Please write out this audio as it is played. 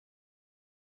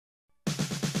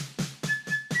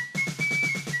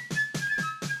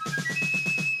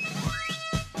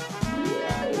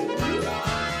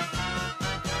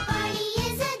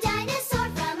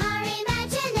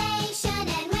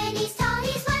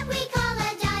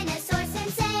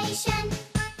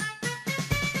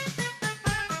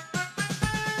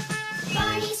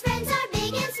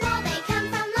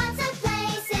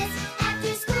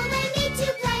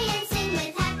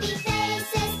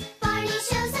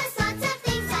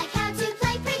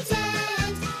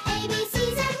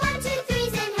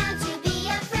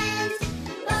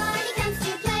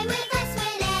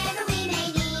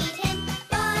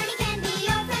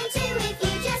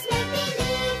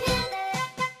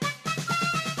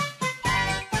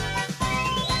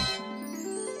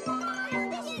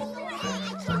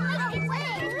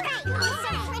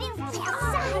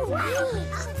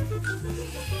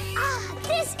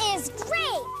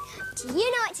Do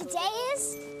you know what today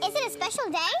is? Is it a special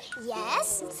day?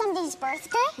 Yes. Somebody's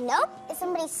birthday? Nope. Is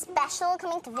somebody special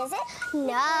coming to visit?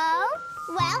 No.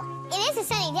 Well, it is a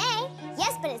sunny day.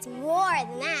 Yes, but it's more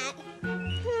than that.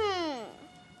 Then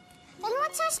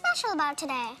what's so special about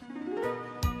today?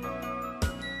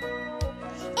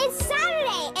 It's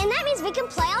Saturday, and that means we can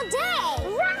play all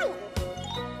day. Right.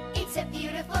 It's a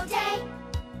beautiful day.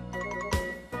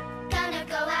 Gonna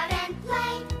go out and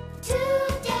play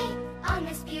today on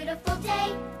this beautiful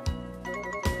day.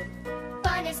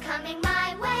 Fun is coming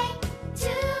my way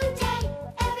today.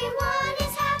 Everyone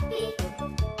is happy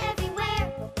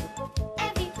everywhere,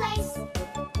 every place.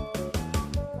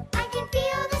 I can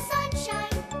feel the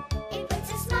sunshine. It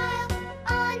puts a smile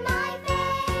on my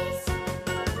face.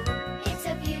 It's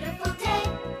a beautiful day.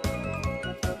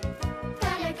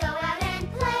 Gonna go out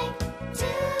and play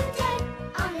today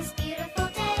on this beautiful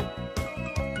day.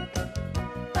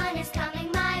 Fun is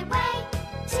coming my way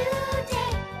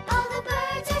today. All the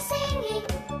birds are singing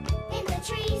in the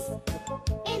trees,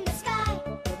 in the sky.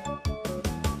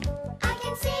 I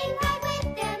can sing right with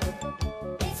them.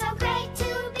 It's so great to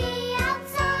be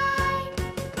outside.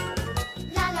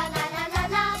 La la la la la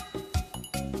la.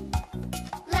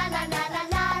 La la la la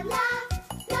la la.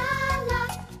 La la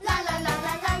la la la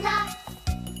la la la.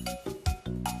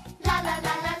 La la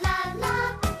la la la la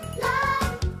la.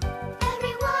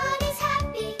 Everyone is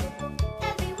happy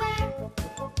everywhere,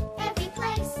 every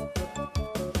place.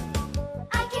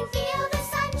 I can feel the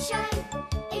sunshine.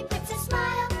 It puts a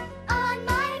smile on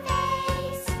my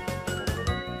face.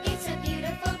 It's a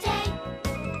beautiful day.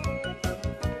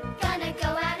 Gonna go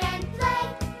out and play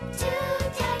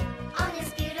today on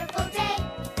this beautiful day.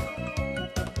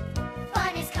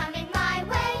 Fun is coming my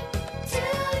way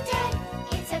today.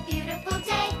 It's a beautiful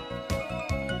day.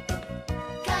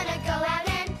 Gonna go out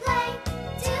and play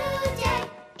today.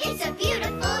 It's a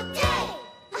beautiful day.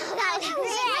 That was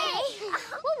great.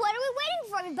 Well, what are we waiting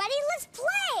for, everybody? Let's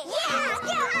play.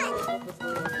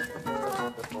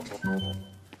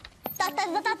 Da, da,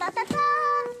 da, da, da, da, da.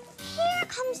 Here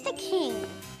comes the king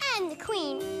and the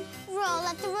queen. Roll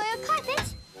up the royal carpet.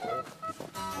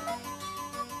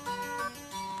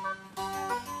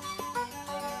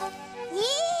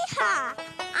 Yeehaw!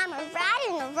 I'm a rat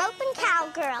and a rope and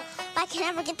cowgirl. But I can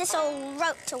never get this old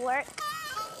rope to work.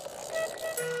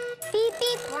 Beep,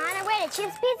 beep, we're on our way to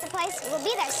Chip's Pizza Place. We'll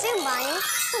be there soon, Barney.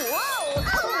 Whoa!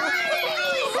 Oh,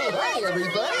 hi,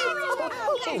 everybody.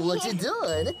 What you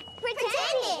doing?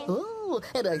 Pretending. Oh,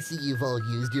 and I see you've all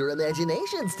used your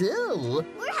imaginations, too.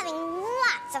 We're having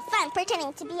lots of fun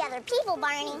pretending to be other people,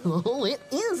 Barney. Oh, it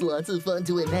is lots of fun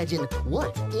to imagine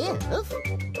what if.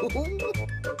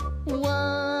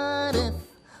 What if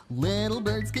little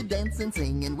birds could dance and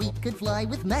sing and we could fly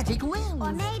with magic wings?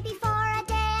 Or maybe for a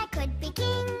day I could be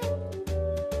king.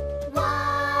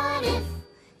 What if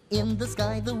in the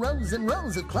sky the rows and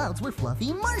rows of clouds were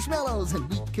fluffy marshmallows and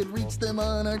we could reach them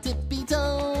on our tippy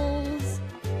toes?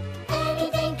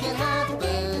 Anything can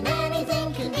happen,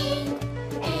 anything can be.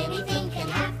 Anything can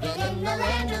happen in the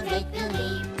land of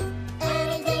make-believe.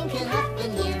 Anything can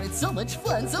happen here, it's so much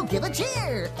fun, so give a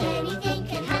cheer. Anything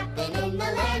can happen in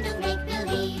the land of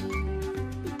make-believe.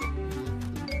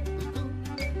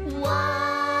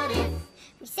 What if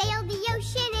We sailed the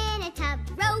ocean in a tub,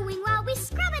 rowing while we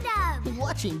scrub-a-dub.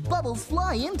 watching bubbles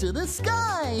fly into the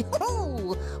sky?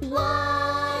 Oh,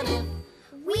 what if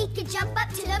We could jump up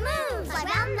to the moon, fly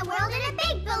around the world in a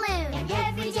big balloon. And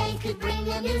every day could bring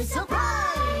a new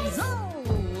surprise?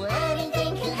 Oh,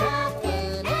 anything can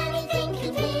happen, Anything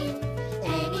can be.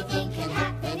 Anything can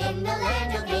happen in the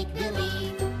land of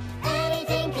make-believe.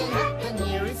 anything can happen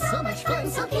here. It's so much fun,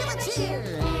 so give a cheer.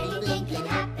 Anything can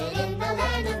happen in the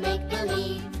land of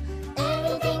make-believe.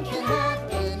 Anything can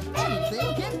happen,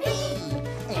 anything can be.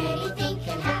 Anything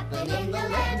can happen in the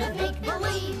land of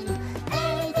make-believe.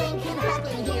 Anything can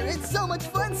happen here. It's so much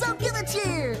fun, so give a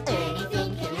cheer.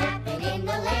 Anything can happen in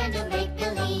the land of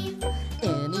make-believe.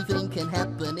 Anything can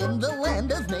happen in the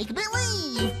land of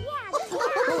make-believe.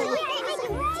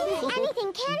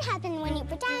 Anything can happen when you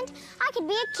pretend. I could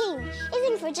be a king,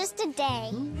 even for just a day.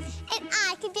 And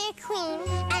I could be a queen,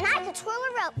 and I could twirl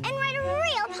a rope and ride a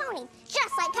real pony,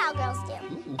 just like cowgirls do.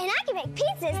 And I could make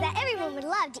pizzas that everyone would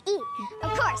love to eat.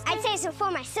 Of course, I'd say so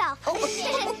for myself.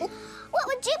 What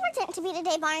would you pretend to be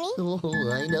today, Barney? Oh,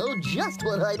 I know just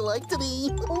what I'd like to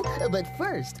be. But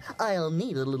first, I'll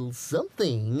need a little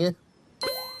something.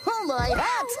 Oh, my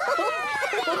hat!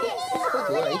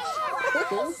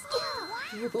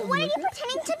 What are you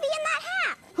pretending to be in that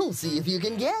hat? Oh, see if you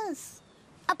can guess.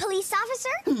 A police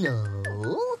officer? No.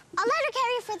 A letter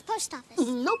carrier for the post office.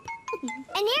 Nope.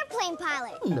 An airplane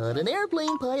pilot. Not an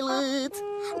airplane pilot.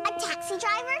 A taxi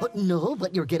driver. No,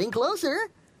 but you're getting closer.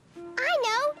 I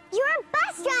know. You're a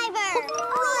bus driver.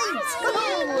 Oh,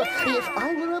 if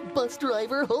I were a bus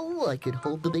driver, I could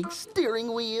hold the big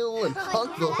steering wheel and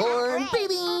honk the horn. Beep,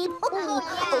 beep.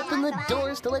 Open the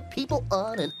doors to let people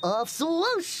on and off.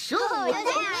 Swoosh.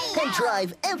 And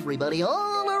drive everybody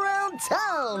all around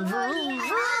town. Vroom,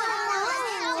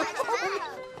 vroom.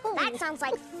 That sounds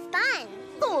like fun.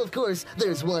 Oh, of course,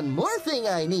 there's one more thing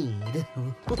I need.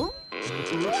 Wow,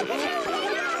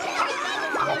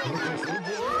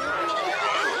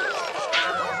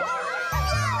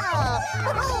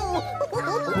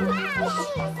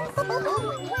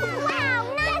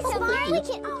 nice, Barney. We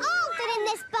can all fit in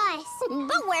this bus.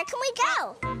 But where can we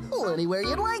go? Well, anywhere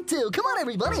you'd like to. Come on,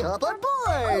 everybody, hop on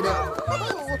board.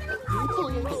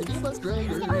 Bus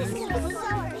driver.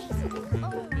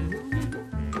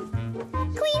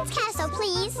 Queen's Castle,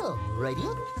 please. Alrighty.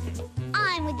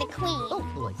 I'm with the Queen. Oh,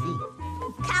 I see.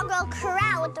 Cowgirl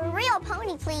Corral with the real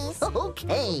pony, please.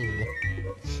 Okay.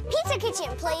 Pizza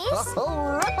Kitchen, please.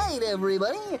 All right,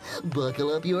 everybody.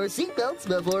 Buckle up your seatbelts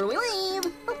before we leave.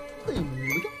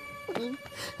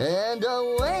 And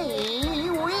away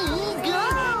we go.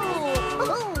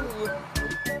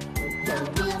 The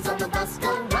wheels on the bus go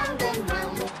round and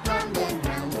round, round and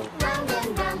round, round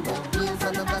and round. The wheels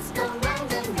on the bus go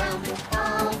round and round,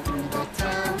 all through the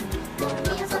town. The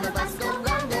wheels on the bus go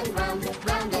round and round,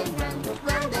 round and round,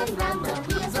 round and round. The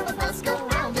wheels on the bus go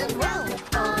round and round,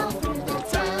 all through the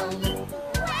town.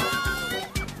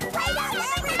 Wait up,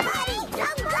 everybody!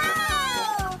 Don't go!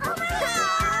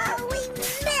 Oh, we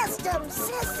missed them,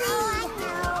 sissy!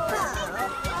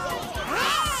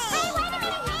 Hey, wait a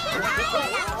minute!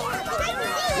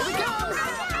 Here we go.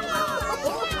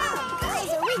 Guys,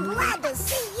 are we glad to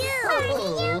see you?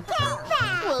 Oh. Came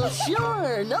back. Well,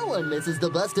 sure. No one misses the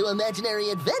bus to imaginary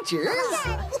adventures.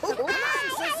 Come on,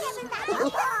 sissy!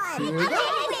 Come on! Here we go.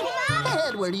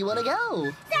 And where do you want to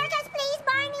go? Circus, please,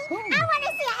 Barney. I want to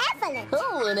see an elephant.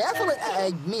 Oh, an elephant.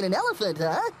 I mean an elephant,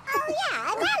 huh? Oh,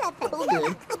 yeah, an elephant. Oh,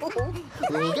 good.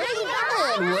 Okay.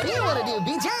 And what do you want to do,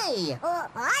 BJ?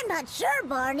 I'm not sure,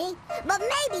 Barney, but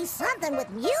maybe something with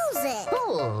music.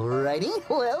 Alrighty.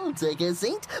 Well, take a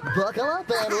seat, buckle up,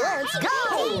 and let's go.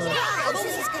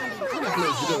 This is gonna be I'm gonna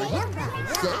close the door here.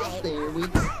 So, there we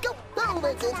go. Oh,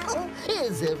 that's it.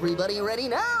 Is everybody ready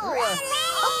now?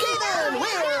 Okay, then,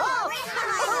 we're off.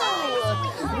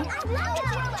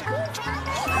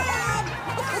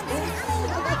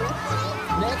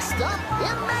 Next up,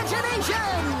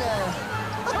 imagination.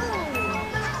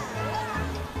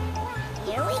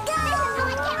 Here we go!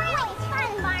 I can't wait. It's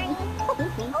fun, Barney.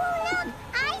 Oh, look.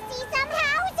 I see some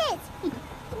houses.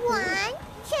 1,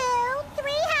 2,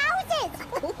 3 houses.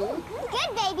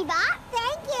 Good, Baby Bop.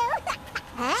 Thank you.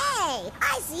 Hey,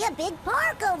 I see a big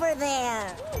park over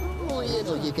there. Well,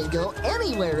 you can go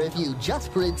anywhere if you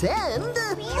just pretend.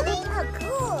 Really? Oh,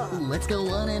 cool. Let's go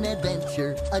on an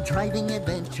adventure, a driving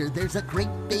adventure. There's a great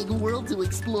big world to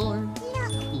explore.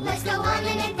 Let's go on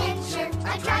an adventure,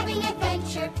 a driving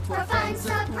adventure, for fun,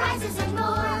 surprises, and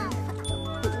more.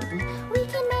 We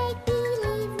can make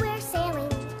believe we're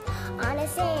sailing on a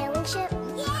sailing ship.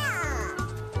 Yeah.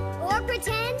 Or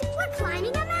pretend we're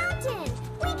climbing a mountain.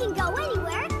 We can go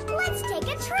anywhere. Let's take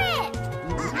a trip.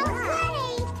 Okay.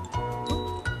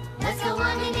 Let's go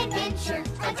on an adventure,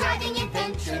 a driving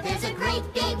adventure. There's a great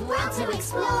big world to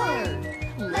explore.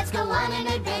 Let's go on an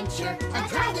adventure, a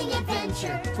driving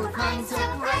adventure, for fun,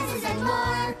 surprises, and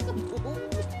more.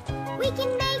 We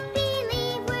can make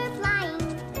believe we're flying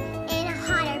in a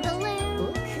hot air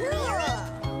balloon.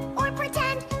 Cool. Or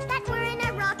pretend that we're in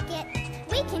a rocket.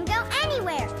 We can go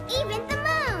anywhere, even the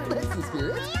moon. That's the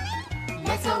spirit.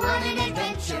 Let's go on an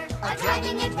adventure, a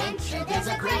driving adventure. There's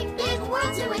a great big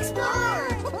world to explore.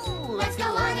 Let's go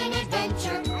on an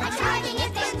adventure, a driving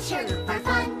adventure, for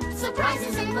fun,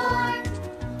 surprises, and more.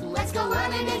 Let's go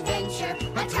on an adventure,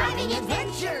 a driving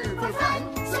adventure, for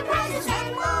fun, surprises,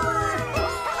 and more.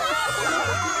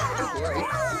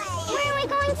 Where are we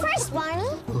going first, Barney?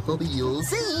 Oh, you'll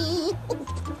see.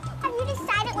 Have you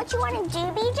decided what you want to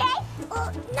do, BJ?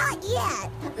 Not yet.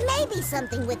 Maybe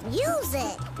something with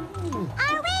music.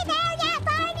 Are we there yet,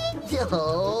 Barney?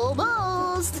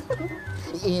 Almost.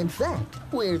 In fact,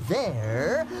 we're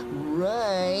there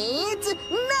right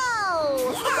now.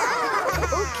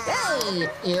 Okay,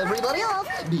 everybody off.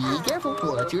 Be careful.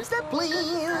 Watch your step, please.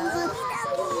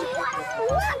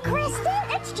 Look, Kristen,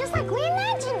 it's just like we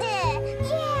imagined it.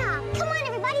 Yeah, come on,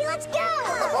 everybody, let's go.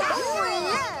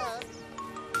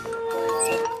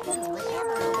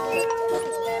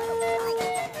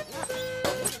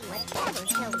 Whatever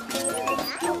shows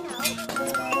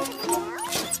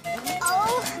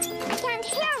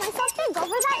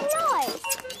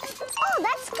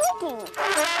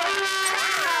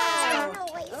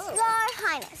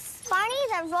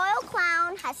the royal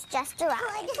clown has just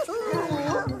arrived.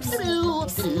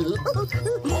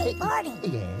 Hey, Barney.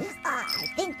 Yes? I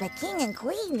think the king and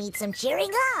queen need some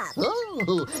cheering up.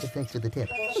 Oh, thanks for the tip.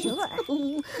 Sure.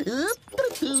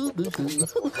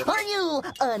 Are you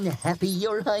unhappy,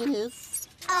 Your Highness?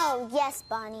 Oh, yes,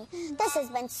 Barney. This has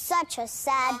been such a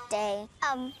sad day.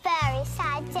 A very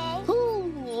sad day. Oh,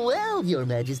 well, Your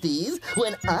Majesties,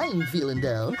 when I'm feeling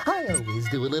down, I always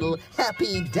do a little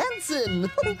happy dancing.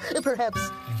 Perhaps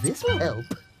this will help.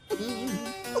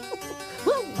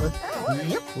 Whoa.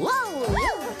 Yep.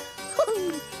 Whoa.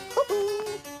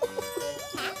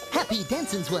 Happy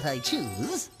dancing's what I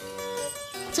choose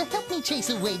to help me chase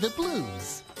away the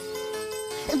blues.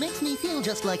 It makes me feel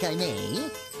just like I may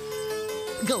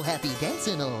go happy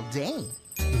dancing all day.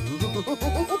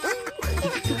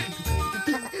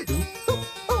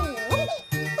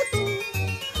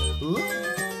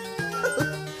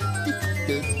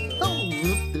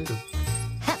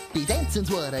 Happy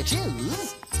dancing's what I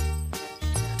choose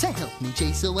to help me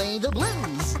chase away the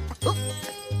blues.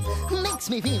 Makes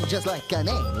me feel just like I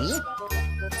may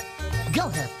go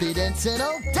happy dancing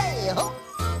all day.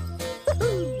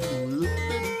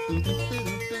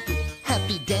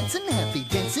 Happy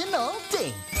dancing all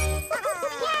day.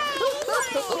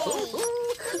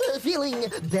 Feeling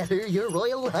better, Your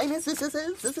Royal Highness?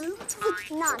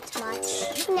 Not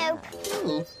much. Nope.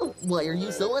 Oh, why are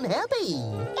you so unhappy?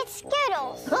 It's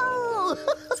Skittles. Oh,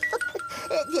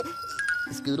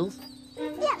 Scoodles?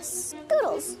 Yes,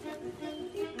 Skittles.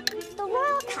 The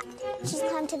royal cat. She's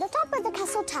climbed to the top of the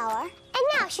castle tower, and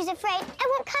now she's afraid it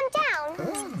won't come down.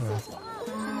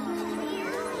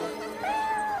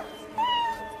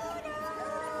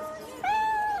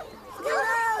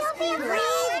 Don't be afraid.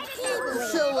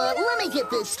 So, let me get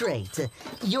this straight.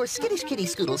 Your skittish kitty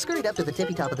Scoodle scurried up to the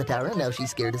tippy top of the tower, and now she's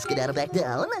scared to skedaddle back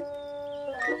down?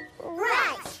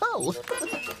 Right. Oh.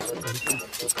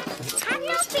 Have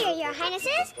no fear, Your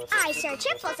Highnesses. I, Sir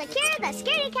Chip, will secure the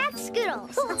scaredy cat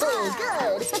Scoodles. Oh,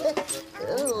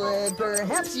 good. Oh,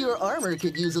 perhaps your armor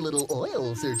could use a little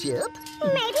oil, Sir Chip.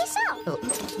 Maybe so.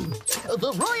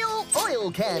 The royal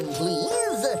oil can, please.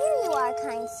 Here you are,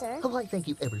 kind sir. Oh, I thank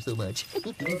you ever so much. Here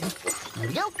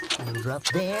we go. A little drop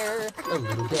there, a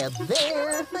little dab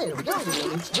there. There we go. A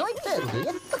little joint. That'll do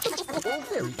it. Oh,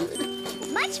 very good.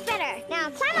 Much better. Now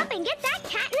climb up and get that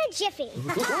cat in a jiffy.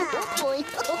 Oh, boy.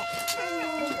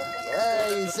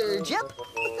 Sir Chip?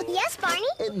 Yes,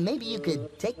 Barney? Maybe you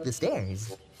could take the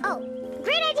stairs. Oh,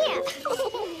 great idea.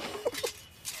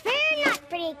 Fear not,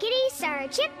 pretty kitty. Sir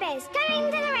Chip is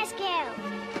coming to the rescue.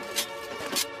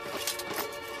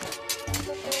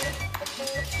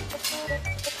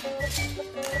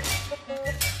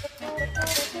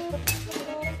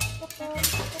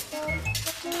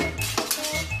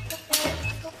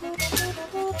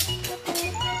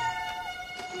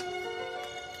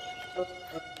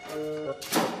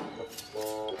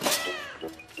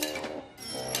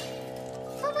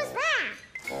 What was that?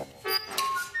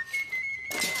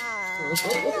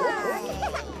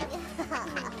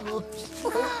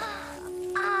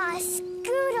 Ah,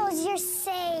 Scoodles, you're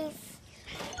safe.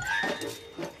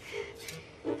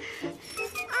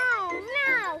 Oh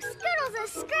no, Scoodles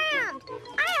is scrammed.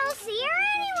 I don't see her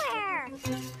anywhere.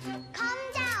 Calm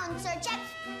down, Sir Chip.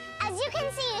 As you can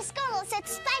see, Scoodles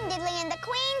sits splendidly in the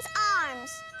Queen's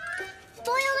arms.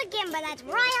 Foiled again by that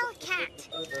royal cat.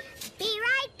 Be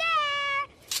right there.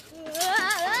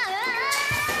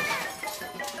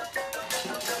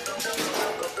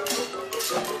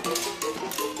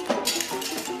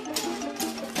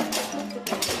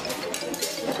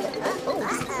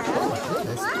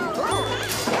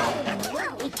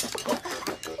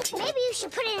 Maybe you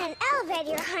should put in an elevator,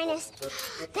 Your Highness.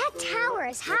 That tower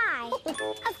is high.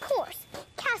 Of course,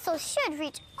 castles should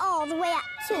reach all the way up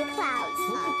to the clouds.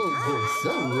 Oh, you're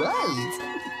so right.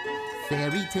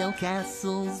 Fairy tale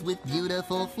castles with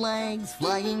beautiful flags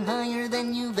flying higher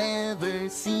than you've ever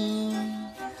seen.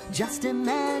 Just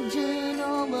imagine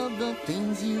all of the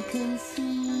things you can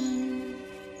see.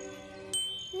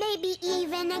 Maybe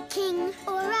even a king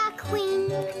or a queen.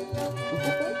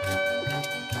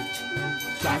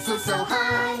 Castle so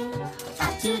high,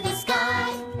 up to the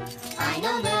sky. I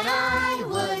know that I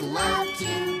would love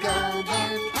to go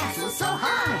there. Castle so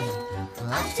high,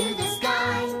 up to the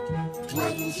sky.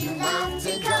 Wouldn't you love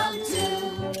to go too?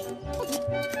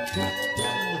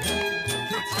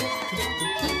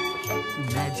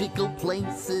 Magical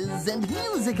places and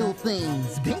musical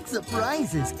things, big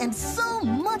surprises, and so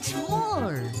much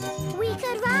more. We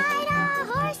could ride a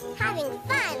horse, having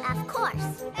fun, of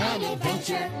course. An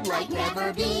adventure like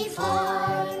never before.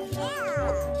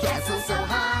 Yeah. Castle so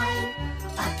high,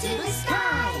 up to the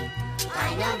sky.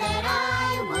 I know that I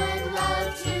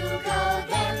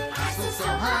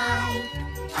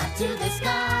to the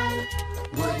sky.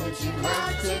 Wouldn't you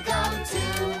love to go to?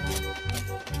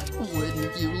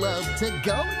 Wouldn't you love to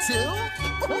go to?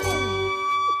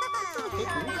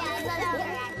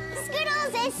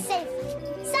 Skittles is safe.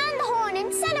 Sound the horn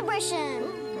in celebration.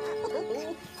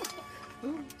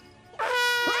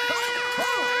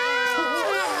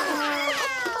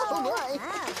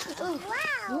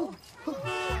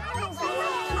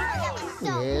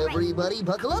 Everybody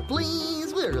buckle up,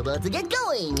 please. We're about to get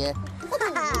going.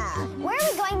 Where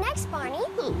are we going next, Barney?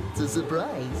 Oh, it's a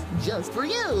surprise just for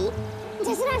you.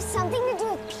 Does it have something to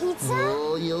do with pizza?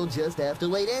 Oh, you'll just have to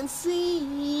wait and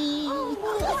see.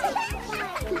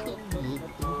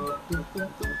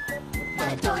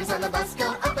 The doors on the bus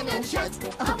go open and shut,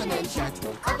 open and shut,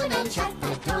 open and shut.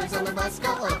 The doors on the bus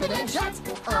go open and shut,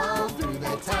 all through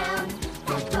the town.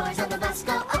 The doors on the bus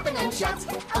go open and shut,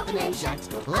 open and shut,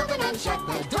 open and shut.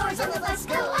 The doors on the bus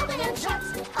go open and shut,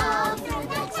 all through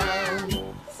the town.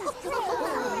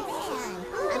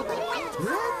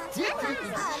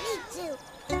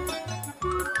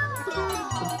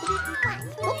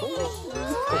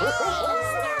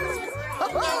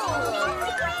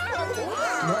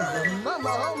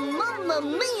 Mamma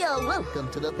mia! Welcome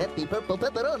to the Peppy Purple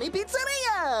Pepperoni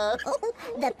Pizzeria!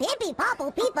 The Pippy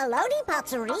Popple Pepperoni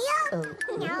Pizzeria?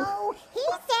 No, he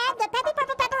said the Peppy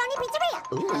Purple Pepperoni Pizzeria.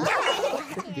 I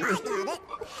got it.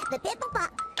 The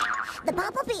the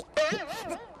Popple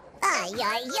Ay,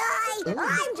 ay, ay!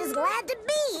 I'm just glad to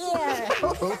be here.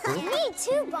 Me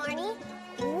too, Barney.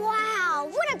 Wow,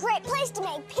 what a great place to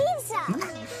make pizza.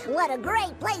 What a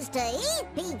great place to eat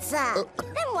pizza.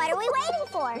 Then what are we waiting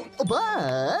for?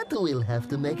 But we'll have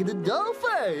to make the dough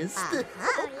first.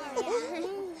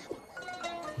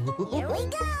 Here we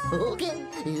go. Okay,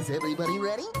 is everybody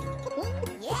ready?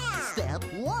 Yeah. Step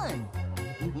 1.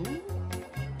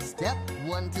 Step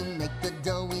 1, to make the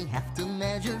dough we have to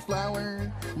measure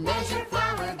flour. Measure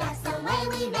flour, that's the way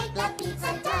we make the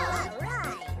pizza dough. All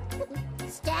right.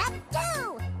 Step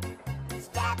 2.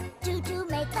 Step 2, to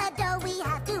make the dough we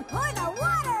have to pour the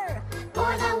water.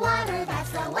 Pour the water,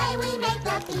 that's the way we make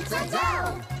the pizza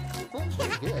dough.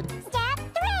 Good. Step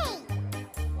 3.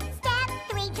 Step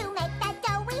 3, to make the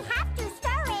dough we have to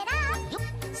stir it up.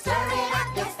 Stir it up,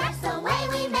 yes, that's the way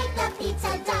we make the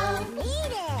pizza dough.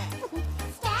 Knead it.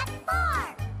 Step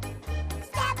 4.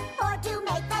 Step 4, to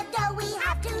make the dough we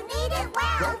have to knead it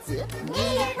well. That's it.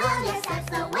 Knead it well, yes, that's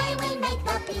the way we make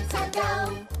the pizza dough.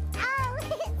 Oh,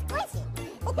 it's squishy.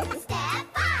 Step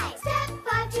 5. Step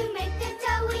 5, to make the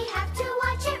dough we have to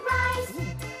watch it rise.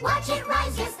 Watch it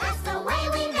rise, yes, that's the way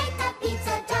we make the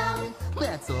pizza dough.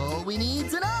 That's all we need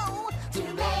to know. To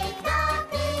make the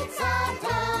pizza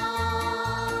dough.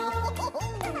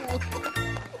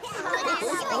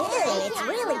 It's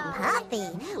really puffy.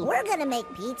 We're gonna make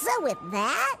pizza with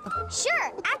that?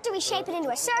 Sure, after we shape it into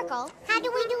a circle. How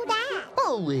do we do that?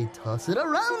 Oh, we toss it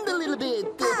around a little bit.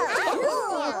 Up,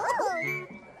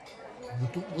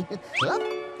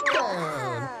 down.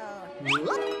 Up,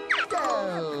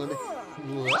 down.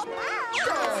 Up,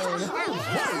 down.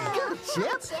 Very good,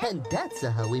 Chef. And that's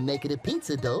how we make it a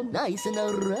pizza dough, nice and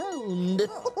round.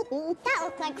 That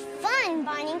looked like fun,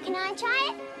 Barney. Can I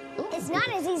try it? It's not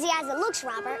as easy as it looks,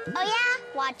 Robert. Oh, yeah?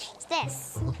 Watch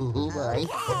this. Oh, my.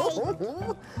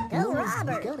 Go,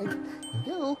 Robert. Got it.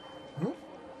 Go.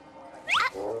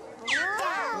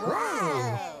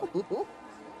 Wow.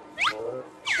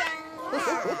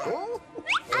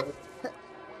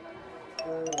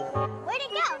 Where'd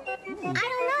it go? I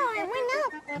don't know. It went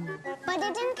up. But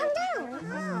it didn't come down.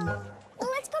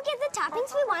 Well, let's go get the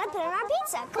toppings we want to put on our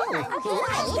pizza. Come on. Oh,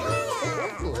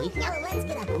 boy. Now let's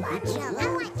get a bunch of them. I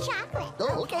want chocolate.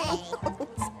 Oh, okay.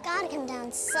 It's gotta come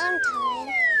down sometime.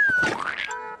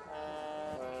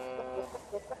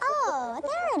 Oh,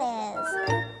 there it is.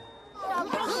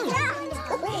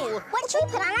 What should we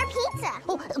put on our pizza?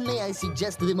 Oh, may I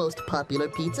suggest the most popular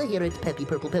pizza here at Peppy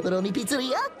Purple Pepperoni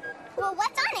Pizzeria? Well,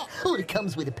 what's on it? Oh, it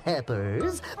comes with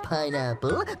peppers,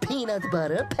 pineapple, peanut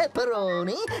butter,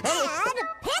 pepperoni, And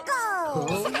pickles. Oh,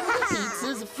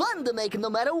 pizza's fun to make no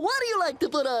matter what you like to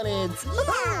put on it.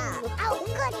 Yeah. Oh,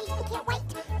 goody. Can't wait.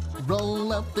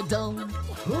 Roll up the dough.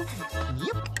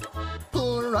 Yep.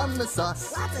 Pour on the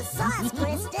sauce. Lots of sauce,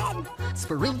 Kristen.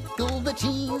 Sprinkle the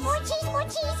cheese. More cheese, more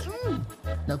cheese.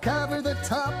 Now cover the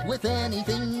top with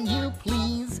anything you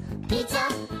please. Pizza,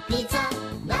 pizza,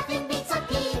 nothing beats a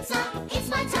pizza. It's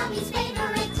my tummy's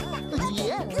favorite.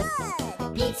 Yes.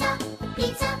 Good. Pizza,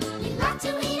 pizza, we love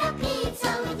to eat a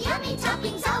pizza with yummy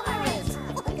toppings over it.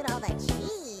 Look at all that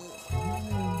cheese.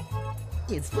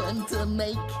 It's fun to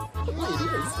make. It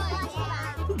is.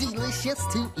 Delicious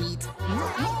to eat.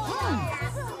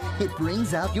 It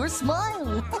brings out your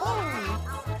smile.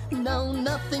 No,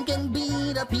 nothing can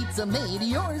beat a pizza made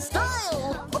your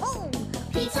style. Oh.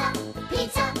 Pizza,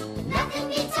 pizza, nothing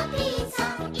beats a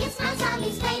pizza. It's my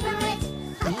tummy's favorite.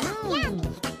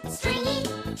 Stringy,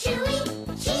 chewy,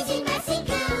 cheesy, messy,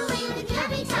 gooey, with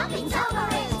yummy toppings over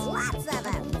it. Lots of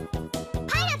them.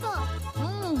 Pineapple.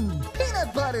 Peanut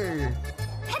butter.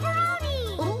 Pepperoni.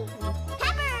 Ooh.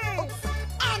 Peppers.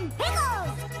 And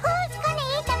pickles. Who's gonna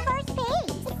eat the first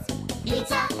piece?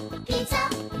 Pizza, pizza,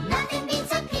 nothing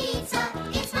beats a pizza.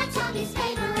 It's my tummy's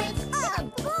favorite. Oh,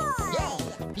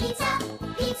 boy. Pizza,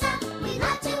 pizza, we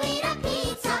love to eat a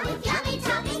pizza with yummy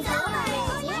toppings over it.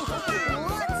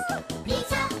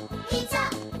 Pizza, pizza,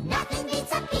 nothing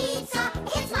beats a pizza.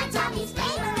 It's my tummy's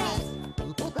favorite.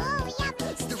 Oh, yummy.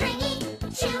 Stringy,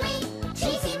 chewy,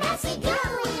 cheesy, messy,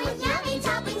 gooey, with yummy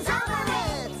toppings over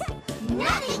it.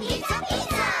 Nothing beats a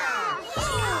pizza.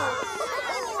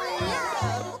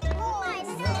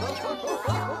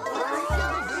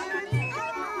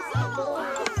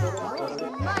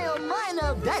 My,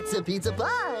 now that's a pizza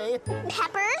pie.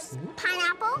 Peppers,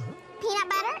 pineapple, peanut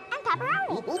butter, and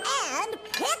pepperoni. And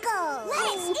pickles.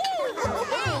 Let's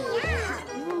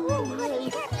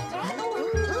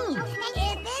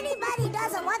If anybody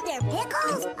doesn't want their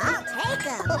pickles, I'll take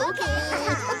them. Okay.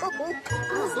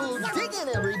 Dig in,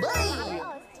 everybody.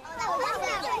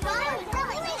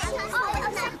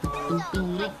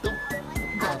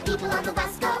 The people on the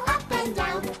bus go up and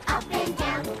down, up and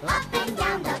down, up and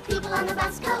down. The people on the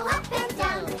bus go up and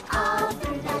down, all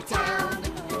through the town.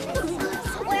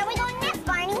 Where are we going next,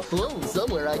 Barney? Oh,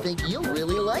 somewhere I think you'll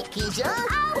really like, Keisha.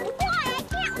 Oh, boy, I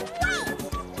can't wait!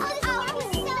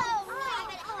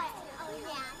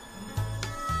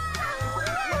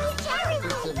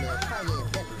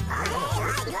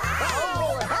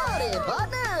 Oh, howdy,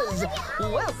 partners!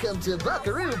 Welcome to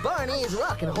Buckaroo Barney's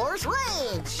Rockin' Horse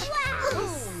Ranch.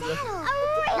 Wow! A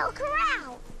real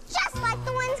corral! Just like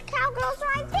the ones cowgirls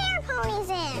ride their ponies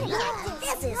in!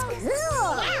 This is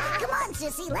cool. Come on,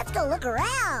 Sissy, let's go look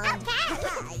around.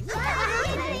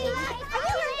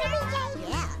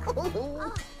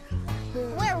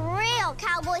 We're real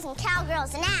cowboys and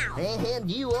cowgirls now! And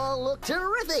you all look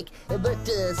terrific, but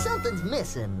something's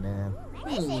missing.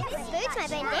 Boots, my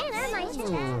bandana, my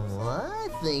I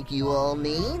think you all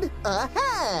need a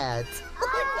hat.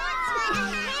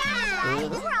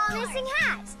 We're all missing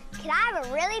hats. Could I have a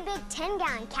really big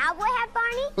 10-gallon cowboy hat,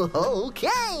 Barney?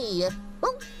 Okay.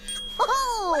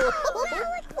 Oh.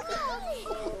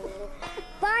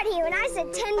 Barney, when I said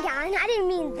 10-gallon, I didn't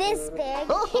mean this big.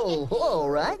 Oh, all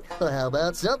right. How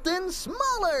about something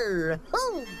smaller?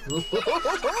 Oh.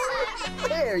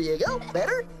 There you go.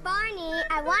 Better? Barney,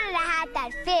 I wanted a hat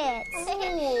that fits.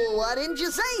 Oh, why didn't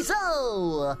you say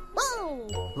so? Oh.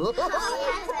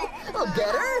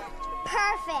 Better?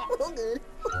 Perfect. Oh, good.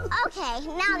 Okay,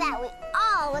 now that we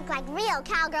all look like real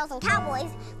cowgirls and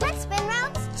cowboys, let's spin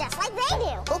ropes just like they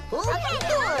do. Okay,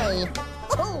 boy.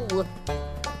 Oh.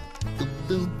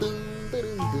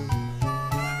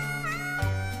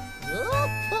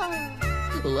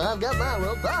 Well, I've got my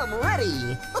rope, I'm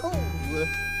ready.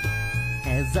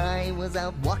 As I was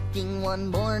out walking one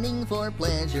morning for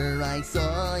pleasure, I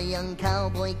saw a young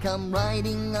cowboy come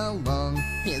riding along.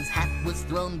 His hat was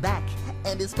thrown back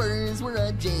and his spurs were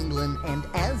a-jingling, and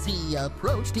as he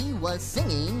approached he was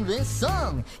singing this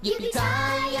song.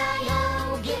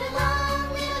 Yippee-ki-yi-yo, get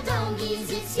along, little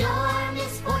donkeys, it's your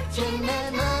misfortune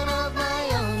and none of my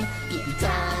own.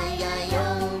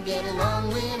 Yippee-ki-yi-yo, get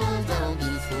along, little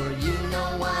donkeys, for you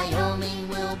know Wyoming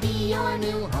will be your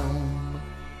new home.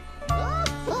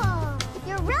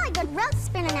 You're a really good rope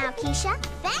spinner now, Keisha.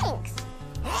 Thanks.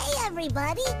 Hey,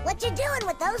 everybody, what you doing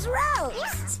with those ropes?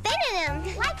 Spinning them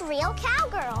like real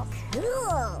cowgirls.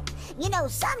 Cool. You know,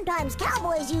 sometimes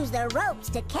cowboys use their ropes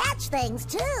to catch things,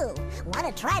 too. Want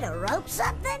to try to rope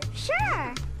something?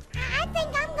 Sure. I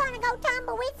think I'm gonna go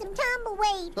tumble with some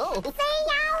tumbleweed. Oh. See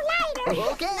y'all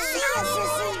later. Okay. See ya,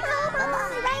 Sissy. Come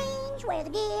on, Bye-bye. range where the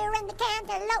deer and the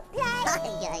cantaloupe play.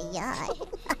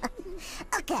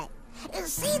 Okay,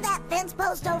 see that fence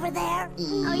post over there?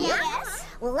 Oh, yes?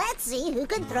 Well, let's see who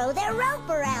can throw their rope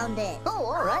around it. Oh,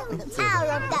 all right. I'll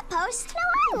rope that post. No,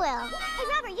 I will. Hey,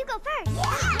 Robert, you go first.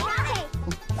 Yeah. Okay.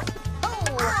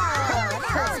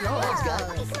 Thanks,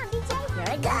 guys.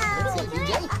 Okay, come on,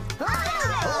 BJ.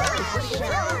 Here it goes. Let's see,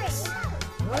 DJ.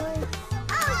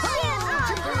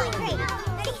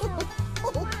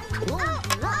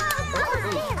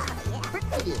 Pretty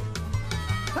good.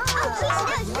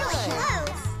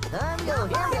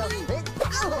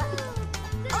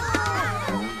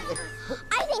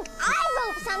 I think I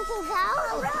wrote something don't think so.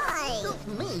 All right.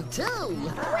 Me too.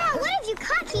 Well, what have you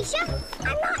caught, Keisha?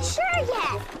 I'm not sure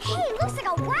yet. Hey, it looks like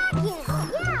a wagon.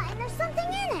 Yeah, and there's something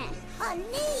in it. A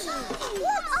knee.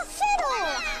 Look, a fiddle.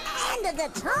 And a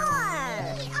guitar.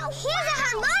 Oh, here's a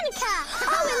harmonica.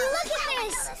 Oh, and look at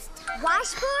this.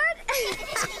 Washboard?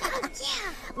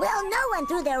 Yeah. Well, no one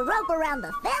threw their rope around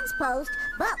the fence post,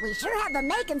 but we sure have the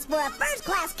makings for a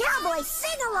first-class cowboy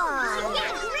sing-along.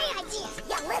 Yeah, great idea.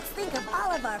 Yeah, let's think of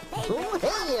all of our favorites. Oh,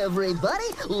 hey,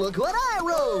 everybody. Look what I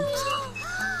wrote.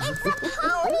 It's a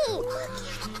pony.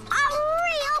 A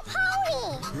real pony.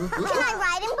 Can I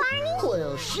ride him, Barney?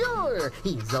 Well, sure.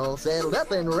 He's all saddled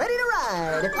up and ready to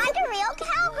ride. Like a real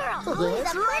cowgirl. Oh, he's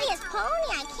That's the prettiest pony.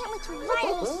 I can't wait to ride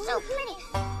him. He's so pretty.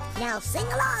 Now sing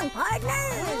along,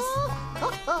 partners.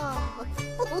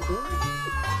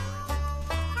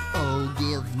 Oh,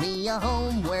 give me a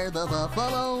home where the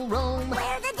buffalo roam.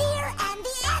 Where the deer and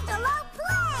the antelope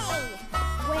play.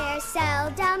 Where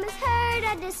seldom is heard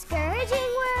a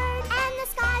discouraging word, and the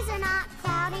skies are not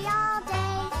cloudy all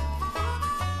day.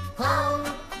 Home,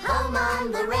 home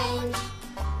on the range,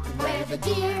 where the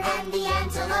deer and the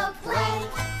antelope play.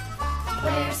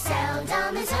 Where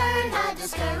seldom is heard a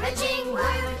discouraging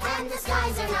word, and the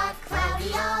skies are not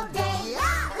cloudy all day.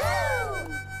 Yahoo!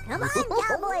 Come on,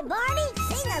 Cowboy Barney,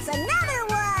 sing us another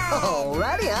one.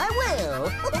 Alrighty, I will.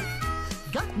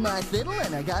 Got my fiddle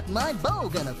and I got my bow.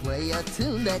 Gonna play a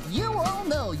tune that you all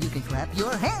know. You can clap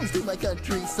your hands to my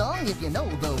country song. If you know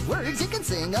the words, you can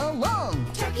sing along.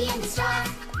 Turkey in the straw,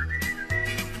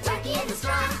 turkey in the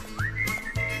straw.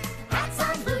 Hats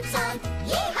on, boots on,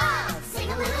 yee-haw! Sing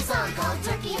a little song called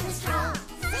Turkey in the Straw.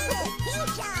 Sing it,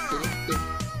 Keisha.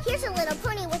 Here's a little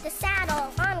pony with a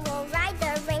saddle. On we'll ride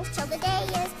the range till the day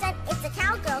is done. It's a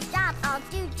cowgirl's job. I'll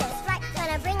do just right.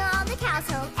 Gonna bring all the cows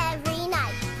home every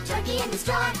night. Turkey in the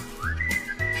straw,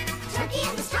 turkey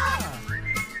in the straw.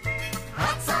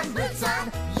 Hats on, boots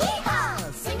on,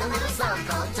 yee-haw! Sing a little song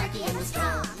called Turkey in the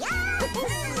Straw.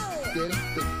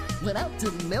 Went out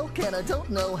to milk and I don't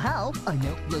know how. I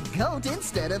milked the goat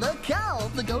instead of the cow.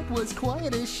 The goat was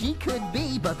quiet as she could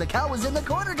be, but the cow was in the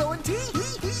corner going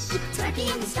tee-hee-hee. Turkey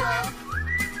in the straw,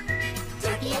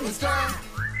 turkey in the straw.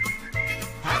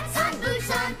 Hats on,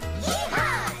 boots on,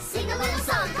 yee-haw! Sing a little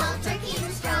song called Turkey in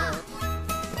the Straw.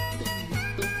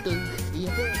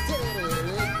 Yee-haw!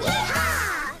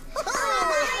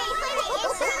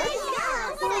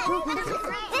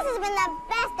 This has been the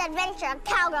best adventure a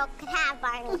cowgirl could have,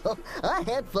 Barney. I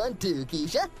had fun too,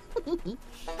 Keisha.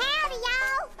 Howdy,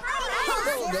 y'all.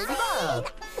 Hey, baby Bob.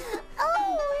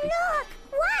 Oh, look.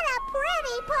 What a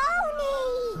pretty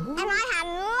pony. And I had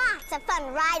lots of fun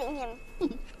riding him.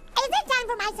 Is it time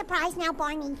for my surprise now,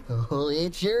 Barney? Oh,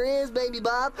 it sure is, baby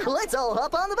Bob. Let's all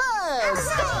hop on the bus.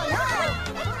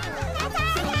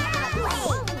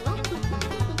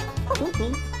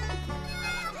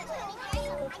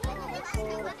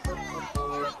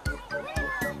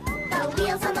 The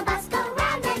wheels on the bus go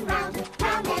round and round,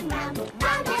 round and round,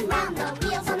 round and round. The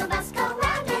wheels on the bus go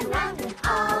round and round,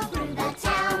 all through the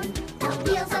town. The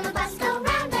wheels on the bus go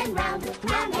round and round,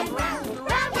 round and round,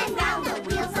 round and round. The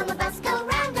wheels on the bus go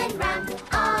round and round,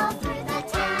 all through the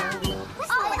town.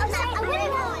 Oh, I'm really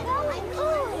going. Oh,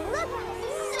 look.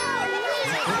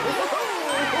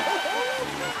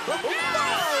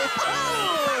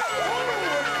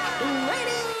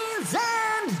 Ladies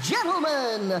and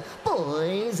gentlemen,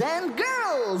 boys and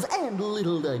girls, and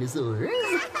little dinosaurs,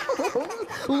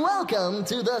 welcome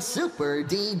to the Super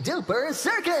D-Duper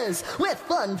Circus with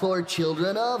fun for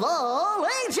children of all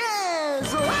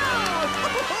ages.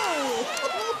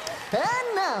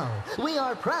 And now, we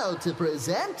are proud to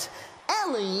present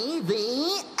Ellie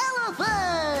the Elephant.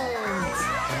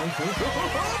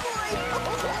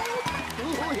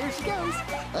 Oh, here she goes.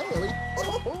 Hi, Ellie.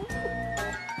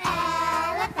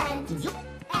 Elephant, Yup.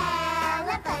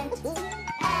 elephant,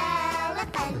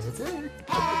 elephant, That's her.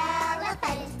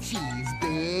 elephant, She's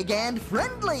big and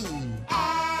friendly,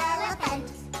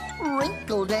 elephant,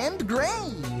 wrinkled and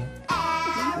gray,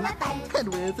 elephant, and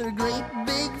with her great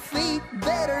big feet,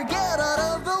 better get out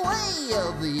of the way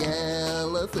of the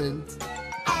elephant.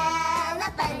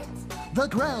 elephant, The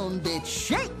ground it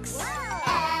shakes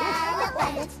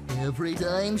elephant, every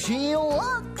time she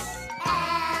walks,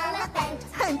 elephant,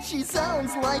 and she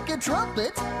sounds like a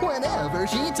trumpet whenever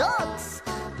she talks.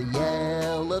 The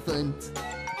elephant.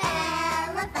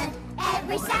 elephant.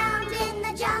 Every sound in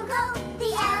the jungle,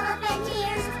 the elephant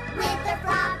hears with their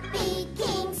floppy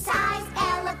king-size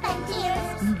elephant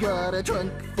ears. Got a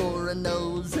trunk for a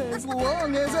nose as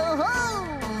long as a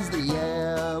hose. The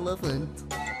elephant.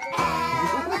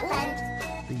 Elephant,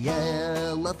 The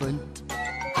elephant.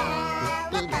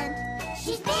 elephant.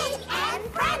 She's big and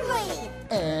friendly.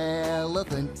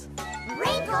 Elephant.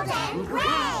 Wrinkled and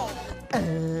gray.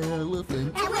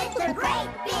 Elephant. And with their great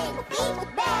big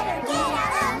feet, better get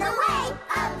out of the way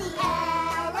of the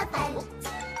elephant.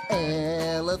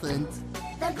 Elephant.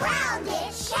 The ground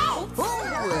it shakes.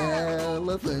 Oh,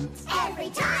 elephant. Every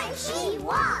time she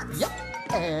walks. Yep,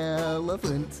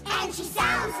 elephant. And she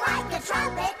sounds like a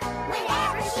trumpet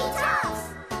whenever she talks.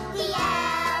 The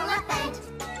elephant.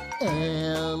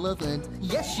 Elephant.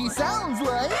 Yes, she sounds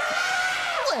like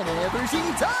whenever she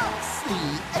talks. The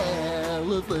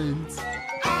elephant.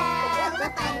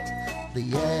 Elephant. The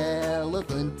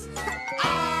elephant.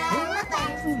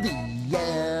 Elephant. The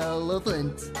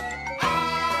elephant.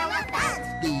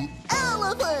 Elephant. The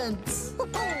elephant.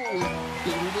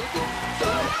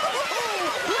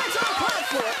 Let's all clap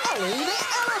for Ellie the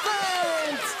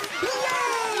elephant! Yay!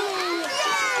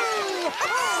 Yay!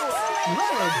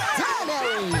 Well done,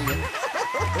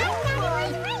 Ellie!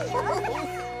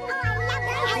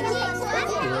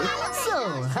 So,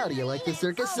 how do you like the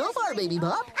circus so far, Baby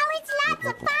Bop? Oh, it's lots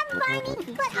of fun, Barney,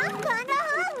 but I'm kinda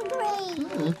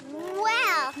hungry.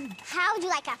 Well, how would you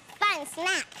like a fun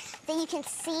snack that you can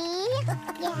see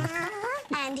Yeah?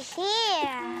 and hear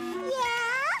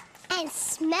Yeah? and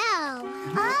smell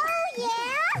Oh,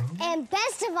 yeah? and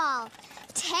best of all,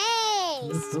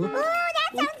 taste? Ooh,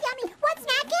 that sounds yummy. What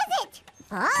snack is it?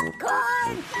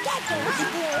 Popcorn! Get your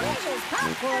hot delicious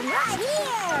popcorn right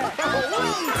here! Oh,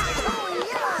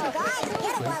 yeah, guys, get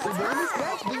it while it's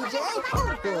hot.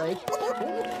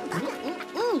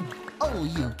 Oh,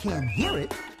 you can hear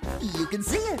it. You can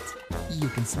see it. You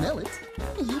can smell it.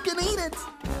 You can eat it.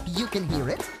 You can hear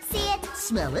it. See it,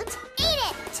 Smell it. eat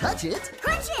it, Touch it.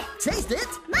 crunch it, Taste it.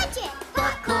 munch it.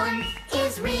 Popcorn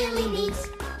is really neat.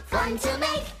 Fun to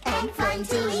make and fun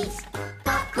to eat.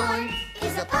 Popcorn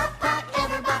is a pop,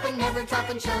 ever bopping, never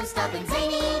topping, show-stopping,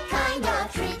 zany kind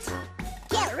of treat.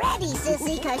 Get ready,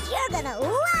 sissy, because you're gonna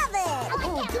love it!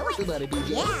 Oh, tell us about it,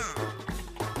 DJ. Yeah.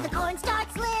 The corn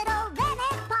starts little, then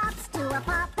it pops to a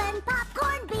pop and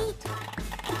popcorn beat.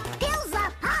 Fills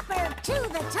the popper to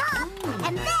the top,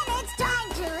 and then it's time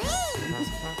to eat.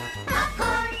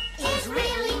 Popcorn is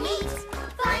really neat.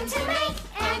 Fun to make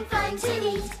and fun to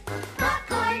eat.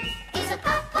 Popcorn is a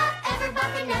pop, ever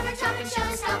bopping, never chopping,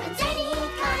 show-stopping, zany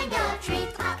kind of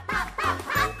treat.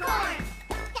 Popcorn.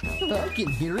 I can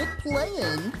hear it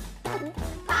playing.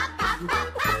 Popcorn.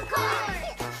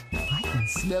 I can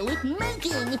smell it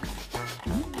making.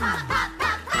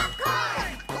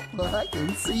 Popcorn. I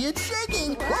can see it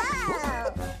shaking.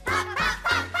 Wow!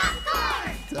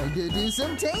 Popcorn. Time to do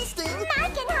some tasting. I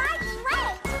can hardly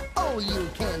wait. Oh, you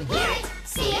can hear Hear it. it,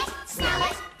 see it, smell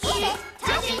it, eat it,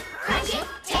 touch it, crunch it,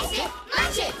 taste it,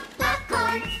 munch it.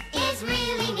 Popcorn is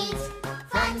really neat.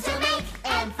 Fun to make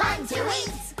and fun to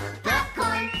eat.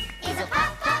 Popcorn is a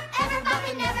pop, ever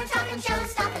bopping, never topping,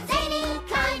 show-stopping, zany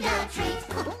kind of treat.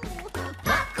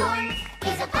 Popcorn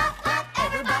is a pop,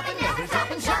 ever bopping, never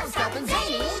topping, show-stopping,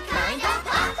 zany kind of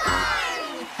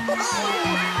popcorn.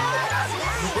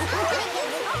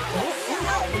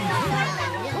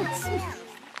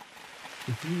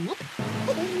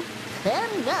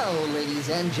 And now, ladies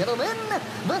and gentlemen,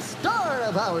 the star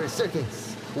of our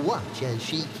circus. Watch as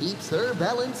she keeps her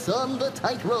balance on the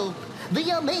tightrope,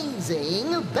 the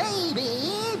amazing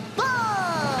Baby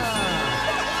Bop!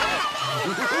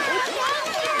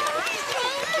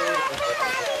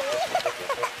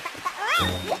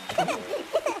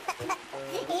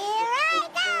 Here I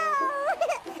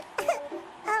go!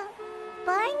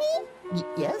 Barney?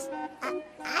 Yes?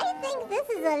 I think this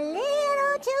is a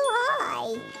little too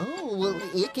high. Oh, well,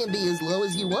 it can be as low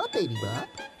as you want, Baby Bop.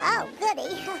 Oh,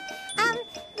 goody.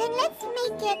 Then let's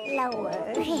make it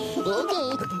lower.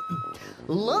 Okay.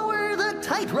 Lower the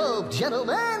tightrope,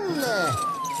 gentlemen.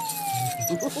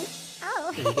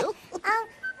 Oh. There you go.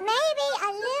 Maybe a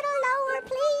little lower,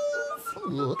 please.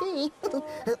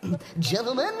 Okay.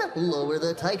 Gentlemen, lower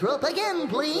the tightrope again,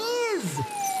 please.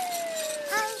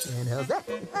 And how's that?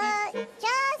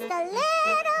 Just a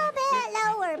little bit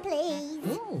lower,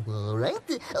 please. Oh, all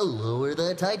right. Lower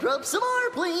the tightrope some more,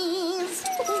 please.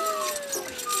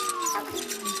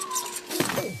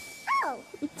 Oh,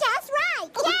 just right.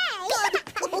 Yay!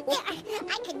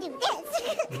 I can do this.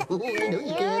 Oh, I know you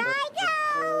Here can. I go.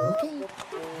 Okay.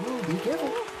 Oh, be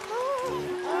careful.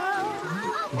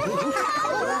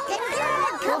 Looking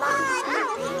good. Come on.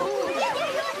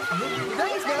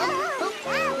 Thanks, now.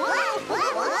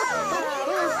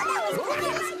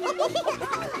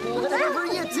 Whatever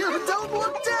you do, don't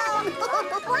look down.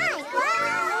 Why?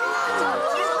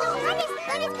 Goodness.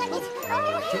 Take a deep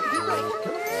breath.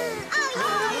 I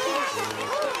tried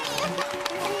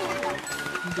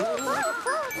it a lot.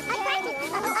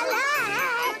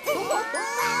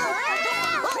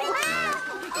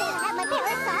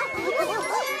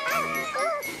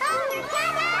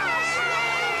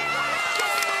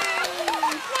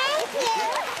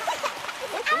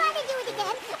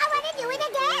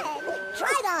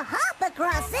 hop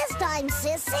across this time,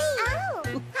 Sissy.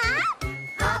 Oh, hop?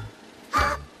 Hop,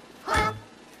 hop, hop,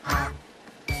 hop.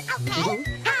 Okay.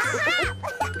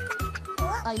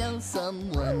 I know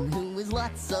someone who is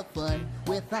lots of fun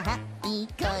with a happy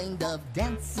kind of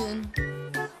dancing.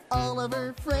 All of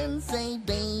her friends say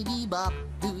baby bop,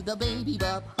 do the baby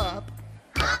bop hop.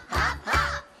 Hop, hop,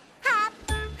 hop. Hop,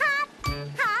 hop,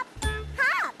 hop,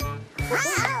 hop.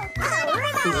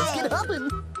 Let's get hopping.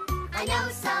 I know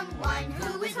someone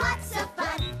who is lots of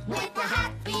fun with a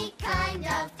happy kind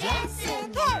of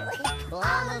dancing.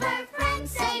 All of her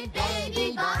friends say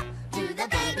baby bop, do the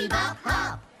baby bop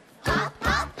hop. Hop,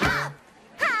 hop, hop.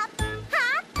 Hop,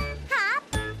 hop, hop,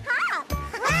 hop.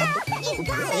 You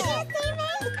got it,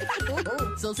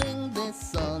 Timmy. So sing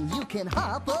this song, you can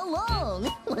hop along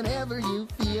whenever you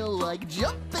feel like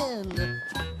jumping.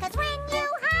 'Cause when you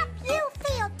hop, you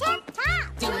feel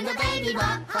tip-top. Doing the baby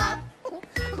bop hop.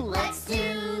 Let's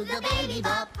do the baby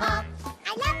bop hop. I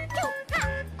love to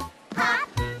hop. Hop,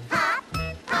 hop,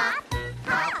 hop,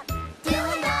 hop.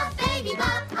 Doing the baby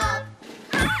bop hop.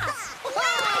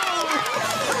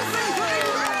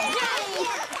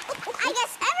 I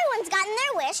guess everyone's gotten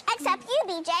their wish except you,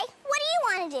 BJ. What do you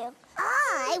want to do?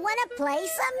 I want to play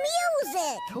some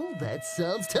music. Oh, that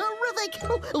sounds terrific.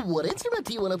 What instrument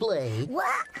do you want to play?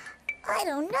 What? I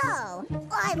don't know.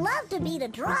 I'd love to beat a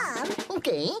drum,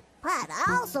 Okay. but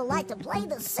I also like to play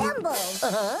the cymbals.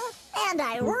 Uh-huh. And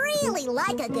I really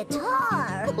like a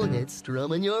guitar. Oh, it's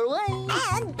strumming your way.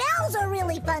 And bells are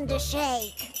really fun to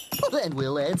shake. Then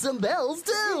we'll add some bells,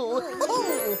 too.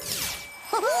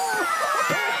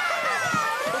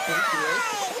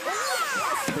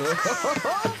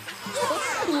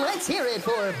 Let's hear it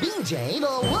for BJ, the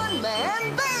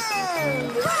one-man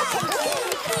band.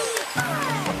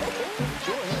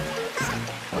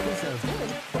 Sounds good.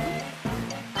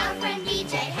 Our friend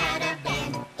BJ had a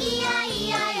band,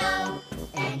 E-I-E-I-O.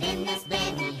 And in this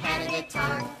band he had a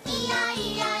guitar,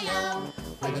 E-I-E-I-O.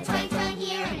 With a twang twang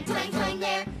here and a twang twang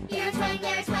there, here a twang,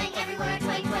 there a twang, everywhere a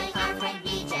twang twang. Our friend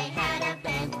BJ had a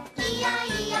band,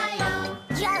 E-I-E-I-O.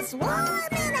 Just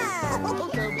warming up. Go,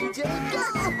 BJ, go.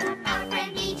 Our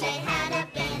friend BJ had a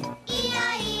band,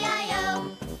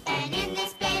 E-I-E-I-O. And in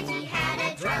this band he had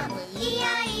a drum,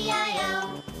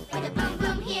 E-I-E-I-O. With a boom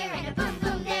boom here and a boom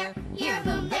boom there, here a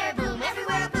boom, there a boom,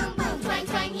 everywhere a boom boom. Twang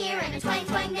twang here and a twang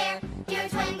twang there, here a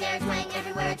twang, there a twang,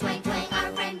 everywhere a twang twang.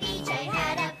 Our friend BJ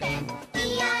had a band,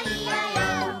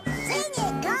 E-I-E-I-O. Sing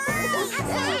it, guys.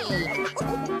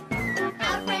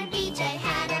 Our friend BJ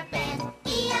had a band,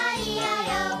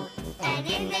 E-I-E-I-O. And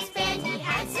in this band he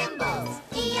had cymbals,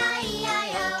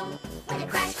 E-I-E-I-O. With a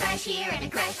crash crash here and a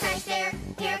crash crash there,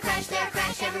 here a crash, there a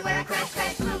crash, everywhere a crash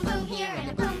crash. Boom boom here and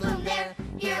a boom boom there,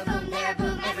 here a boom, there a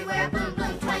boom, everywhere a boom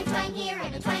boom. Twang twang here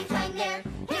and a twang twang there,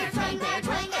 here a twang, there a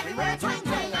twang, everywhere a twang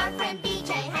twang. Our friend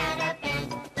BJ had a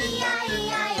band,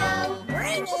 E-I-E-I-O.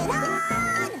 Bring it on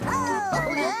Oh,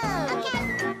 home.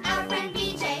 yeah. Our friend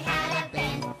BJ had a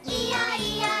band,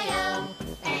 E-I-E-I-O.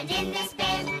 And in this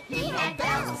band he had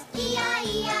bells,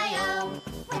 E-I-E-I-O.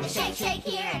 With a shake shake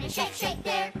here and a shake shake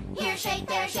there, here a shake,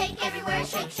 there a shake, everywhere a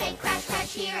shake shake. Crash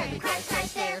crash here and a crash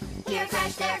crash there, here a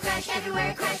crash, there a crash,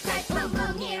 everywhere a crash crash. Boom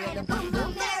boom here and a boom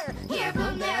boom there, here a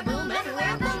boom, there a boom,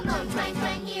 everywhere a boom boom. Twang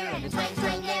twang here and a twang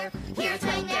twang there, here a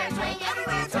twang, there a twang,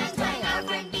 everywhere a twang twang. Our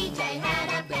friend BJ had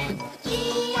a band,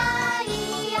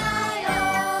 E-I-E-I-O.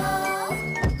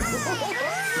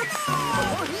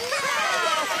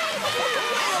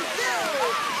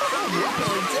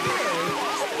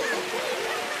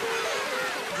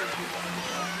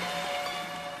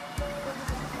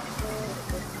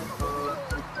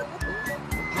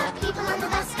 The people on the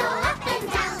bus go up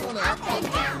and down, up and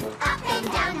down, up and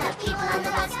down. The people on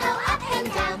the bus go up and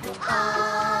down,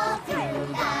 all through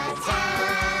the town.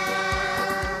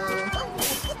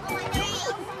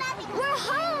 We're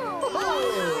home.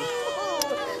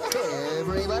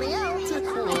 Everybody out,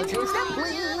 watch your step,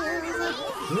 please.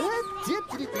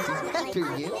 After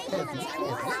you.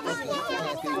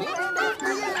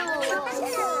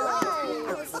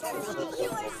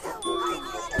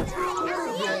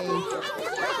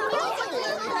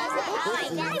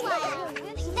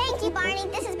 Thank you, Barney.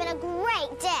 This has been a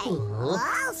great day.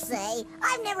 I'll say,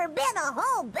 I've never been a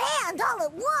whole band all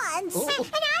at once. And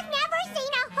I've never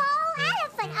seen a whole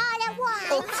elephant all at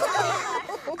once.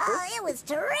 Oh, it was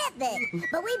terrific.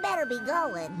 But we better be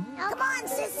going. Come on,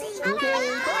 Sissy. You're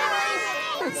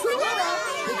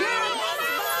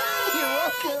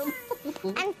welcome.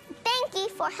 And thank you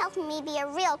for helping me be a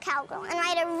real cowgirl and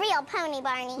ride a real pony,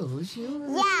 Barney. Oh, sure.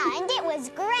 Yeah, and it was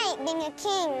great being a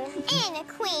king and a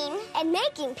queen and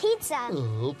making pizza.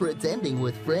 Oh, pretending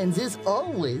with friends is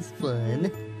always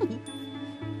fun.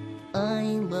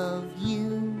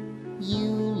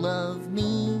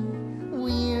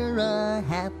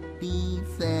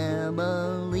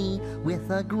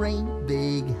 a great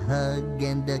big hug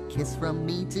and a kiss from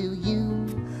me to you.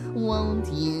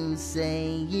 Won't you say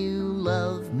you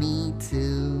love me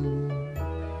too?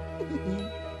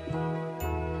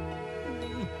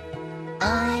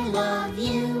 I love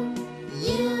you,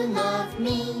 you love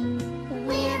me.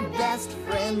 We're best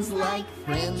friends like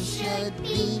friends should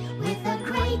be. With a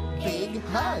great big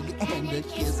hug and a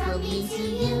kiss from me to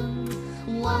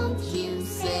you. Won't you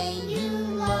say you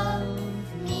love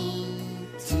me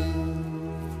too?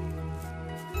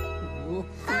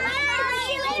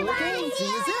 Okay, see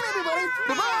you soon, everybody.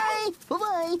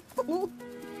 Bye-bye. Bye-bye.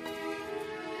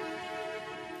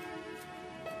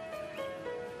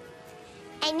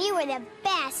 And you were the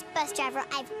best bus driver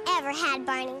I've ever had,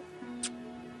 Barney.